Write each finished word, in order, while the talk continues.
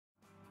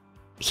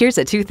Here's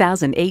a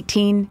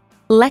 2018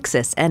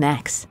 LEXUS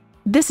NX.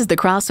 This is the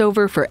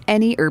crossover for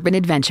any urban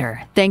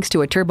adventure, thanks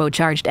to a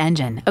turbocharged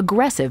engine,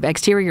 aggressive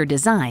exterior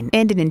design,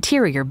 and an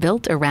interior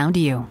built around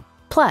you.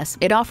 Plus,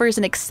 it offers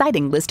an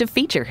exciting list of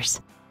features.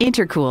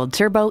 Intercooled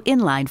turbo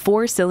inline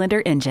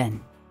 4-cylinder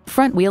engine,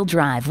 front-wheel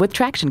drive with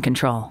traction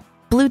control,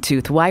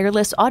 Bluetooth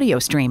wireless audio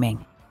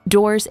streaming,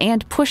 doors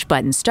and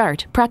push-button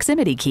start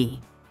proximity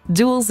key,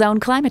 dual-zone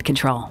climate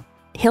control,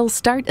 hill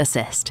start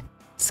assist,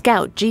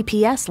 Scout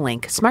GPS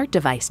Link smart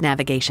device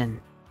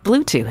navigation,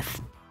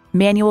 Bluetooth,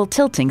 manual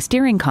tilting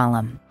steering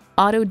column,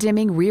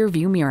 auto-dimming rear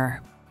view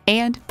mirror,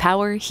 and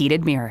power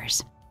heated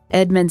mirrors.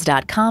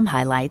 Edmunds.com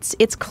highlights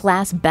its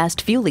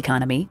class-best fuel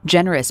economy,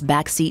 generous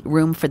backseat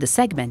room for the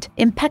segment,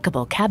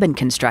 impeccable cabin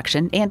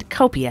construction, and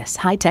copious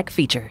high-tech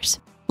features.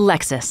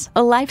 Lexus,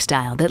 a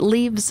lifestyle that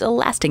leaves a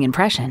lasting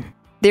impression.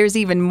 There's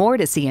even more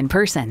to see in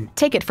person.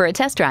 Take it for a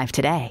test drive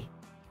today.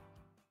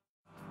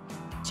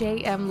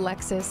 JM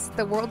Lexus,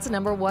 the world's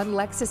 #1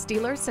 Lexus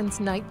dealer since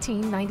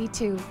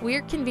 1992.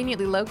 We're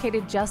conveniently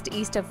located just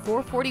east of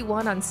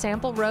 441 on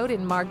Sample Road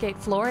in Margate,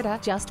 Florida,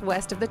 just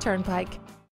west of the Turnpike.